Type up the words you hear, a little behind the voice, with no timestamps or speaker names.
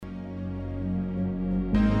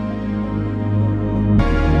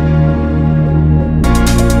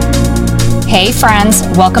Hey friends,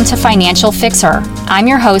 welcome to Financial Fixer. I'm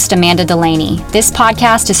your host, Amanda Delaney. This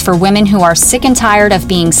podcast is for women who are sick and tired of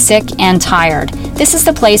being sick and tired. This is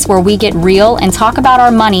the place where we get real and talk about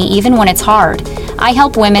our money even when it's hard. I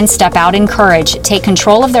help women step out in courage, take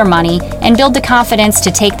control of their money, and build the confidence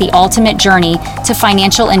to take the ultimate journey to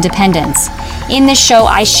financial independence. In this show,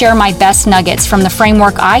 I share my best nuggets from the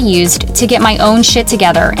framework I used to get my own shit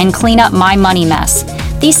together and clean up my money mess.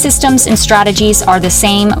 These systems and strategies are the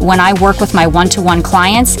same when I work with my one-to-one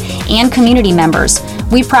clients and community members.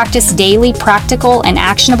 We practice daily, practical, and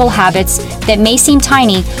actionable habits that may seem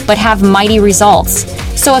tiny but have mighty results.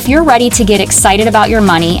 So if you're ready to get excited about your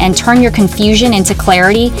money and turn your confusion into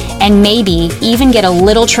clarity and maybe even get a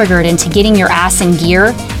little triggered into getting your ass in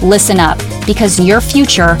gear, listen up, because your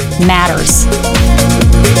future matters.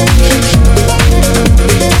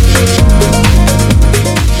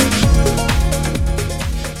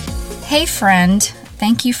 Hey friend,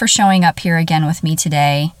 thank you for showing up here again with me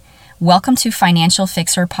today. Welcome to Financial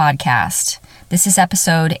Fixer Podcast. This is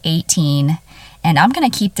episode 18, and I'm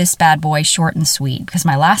going to keep this bad boy short and sweet because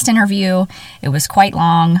my last interview, it was quite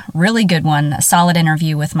long, really good one, a solid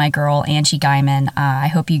interview with my girl, Angie Guyman. I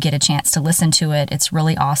hope you get a chance to listen to it. It's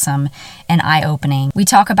really awesome and eye-opening. We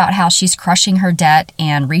talk about how she's crushing her debt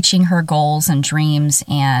and reaching her goals and dreams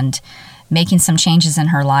and making some changes in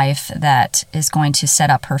her life that is going to set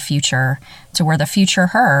up her future to where the future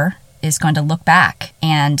her is going to look back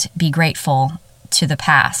and be grateful to the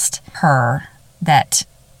past her that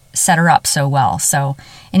set her up so well. So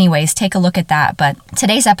anyways, take a look at that. But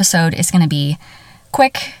today's episode is going to be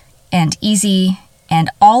quick and easy and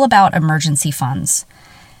all about emergency funds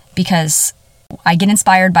because I get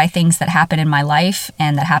inspired by things that happen in my life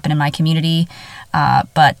and that happen in my community,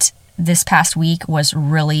 but this past week was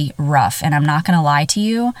really rough, and I'm not going to lie to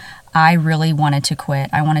you, I really wanted to quit.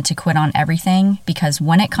 I wanted to quit on everything because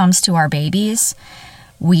when it comes to our babies,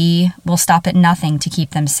 we will stop at nothing to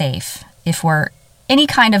keep them safe. If we're any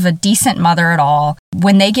kind of a decent mother at all,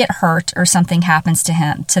 when they get hurt or something happens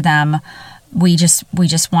to them, we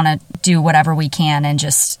just want to do whatever we can and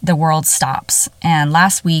just the world stops. And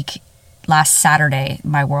last Saturday,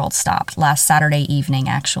 my world stopped. Last Saturday evening,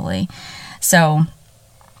 actually. So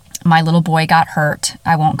my little boy got hurt.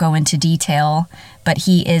 I won't go into detail, but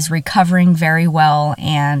he is recovering very well,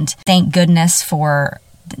 and thank goodness for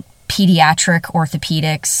pediatric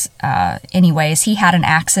orthopedics. Anyways, he had an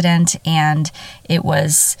accident, and it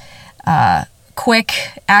was a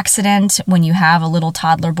quick accident. When you have a little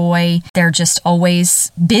toddler boy, they're just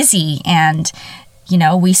always busy, and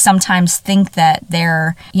we sometimes think that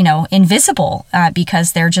they're, invisible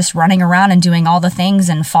because they're just running around and doing all the things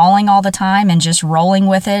and falling all the time and just rolling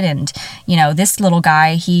with it. And, this little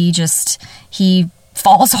guy, he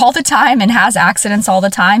falls all the time and has accidents all the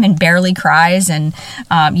time and barely cries. And,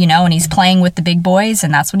 and he's playing with the big boys,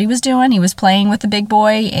 and that's what he was doing. He was playing with the big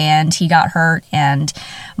boy and he got hurt, and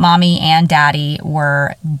mommy and daddy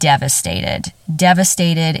were devastated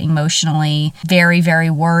emotionally, very, very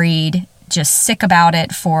worried, just sick about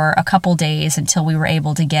it for a couple days until we were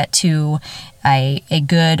able to get to a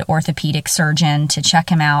good orthopedic surgeon to check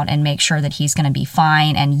him out and make sure that he's going to be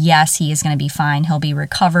fine. And yes, he is going to be fine. He'll be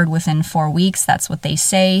recovered within 4 weeks. That's what they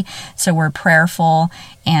say. So we're prayerful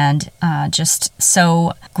and just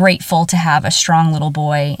so grateful to have a strong little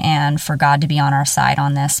boy and for God to be on our side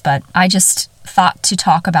on this. But I just thought to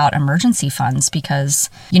talk about emergency funds because,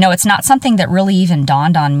 it's not something that really even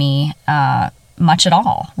dawned on me much at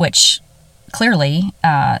all, which clearly,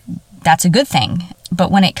 that's a good thing.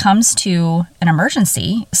 But when it comes to an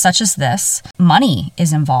emergency such as this, money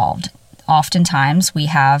is involved. Oftentimes we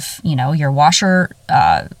have, your washer,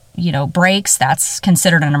 breaks, that's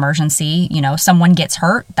considered an emergency. Someone gets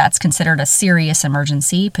hurt, that's considered a serious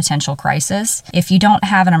emergency, potential crisis. If you don't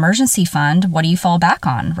have an emergency fund, what do you fall back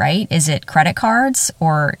on, right? Is it credit cards,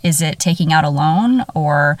 or is it taking out a loan,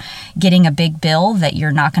 or getting a big bill that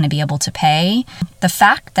you're not going to be able to pay? The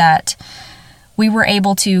fact that we were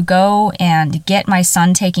able to go and get my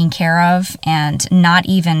son taken care of and not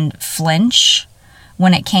even flinch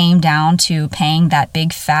when it came down to paying that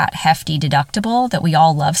big, fat, hefty deductible that we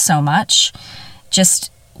all love so much,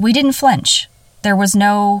 we didn't flinch. There was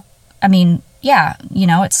no, it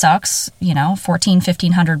sucks,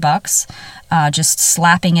 $1,500, just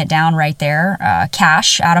slapping it down right there,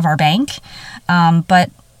 cash out of our bank. But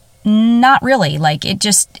not really.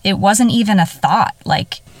 It wasn't even a thought.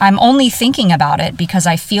 I'm only thinking about it because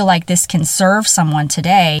I feel like this can serve someone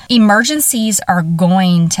today. Emergencies are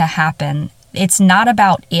going to happen. It's not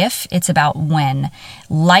about if, it's about when.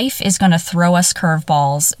 Life is going to throw us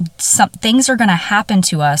curveballs. Some things are going to happen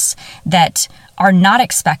to us that are not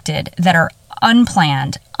expected, that are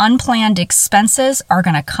unplanned. Unplanned expenses are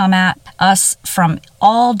going to come at us from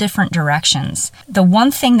all different directions. The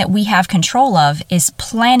one thing that we have control of is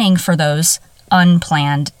planning for those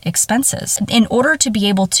unplanned expenses. In order to be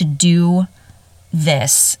able to do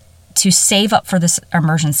this, to save up for this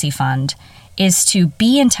emergency fund, is to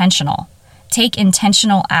be intentional. Take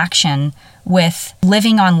intentional action with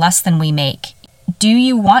living on less than we make. Do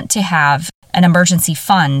you want to have an emergency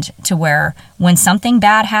fund to where when something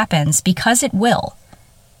bad happens, because it will,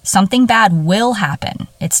 something bad will happen.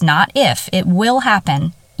 It's not if, it will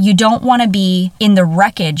happen. You don't want to be in the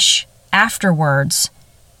wreckage afterwards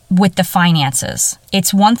with the finances.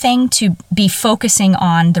 It's one thing to be focusing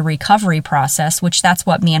on the recovery process, which that's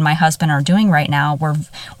what me and my husband are doing right now.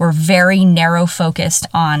 We're very narrow focused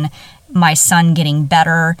on my son getting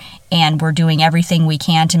better, and we're doing everything we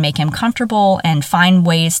can to make him comfortable and find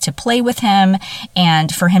ways to play with him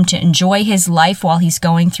and for him to enjoy his life while he's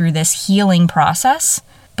going through this healing process.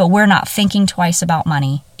 But we're not thinking twice about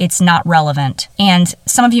money. It's not relevant. And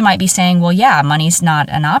some of you might be saying, well, yeah, money's not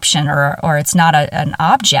an option or it's not an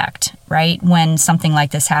object, right? When something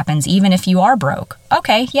like this happens, even if you are broke.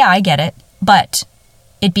 Okay, yeah, I get it. But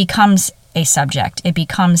it becomes a subject. It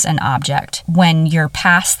becomes an object when you're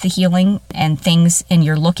past the healing and things and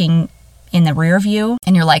you're looking in the rear view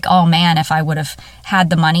and you're like, oh man, if I would have had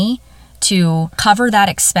the money to cover that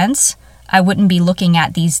expense, I wouldn't be looking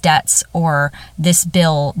at these debts or this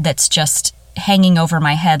bill that's just hanging over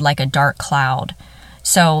my head like a dark cloud.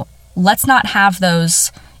 So let's not have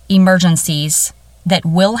those emergencies that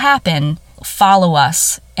will happen follow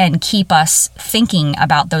us and keep us thinking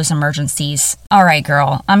about those emergencies. All right,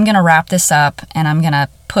 girl, I'm going to wrap this up and I'm going to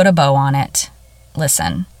put a bow on it.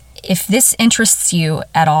 Listen, if this interests you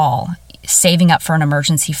at all, saving up for an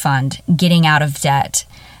emergency fund, getting out of debt,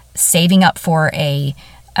 saving up for a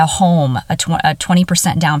home, a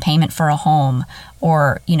 20% down payment for a home,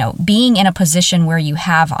 or, being in a position where you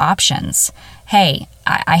have options. Hey,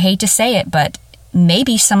 I hate to say it, but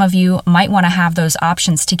maybe some of you might want to have those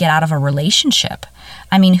options to get out of a relationship.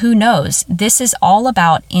 I mean, who knows? This is all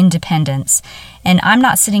about independence. And I'm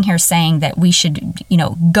not sitting here saying that we should,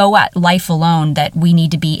 go at life alone, that we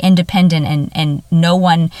need to be independent and no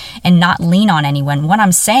one and not lean on anyone. What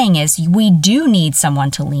I'm saying is we do need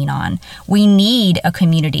someone to lean on. We need a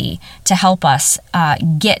community to help us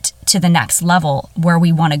get to the next level where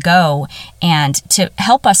we want to go and to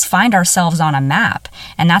help us find ourselves on a map.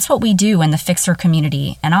 And that's what we do in the Fixer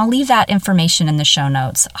community. And I'll leave that information in the show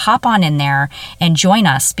notes. Hop on in there and join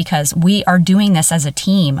us because we are doing this as a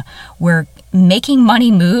team. We're making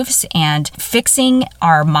money moves and fixing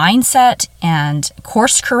our mindset and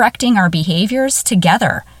course correcting our behaviors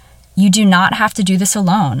together. You do not have to do this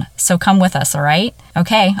alone. So come with us, all right?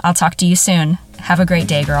 Okay, I'll talk to you soon. Have a great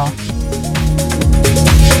day, girl.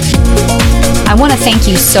 I want to thank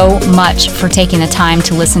you so much for taking the time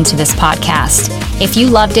to listen to this podcast. If you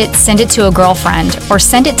loved it, send it to a girlfriend or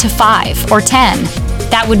send it to 5 or 10.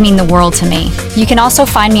 That would mean the world to me. You can also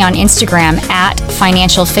find me on Instagram at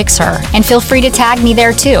Financial Fixer and feel free to tag me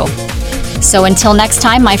there too. So until next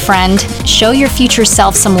time, my friend, show your future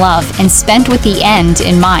self some love and spend with the end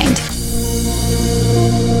in mind.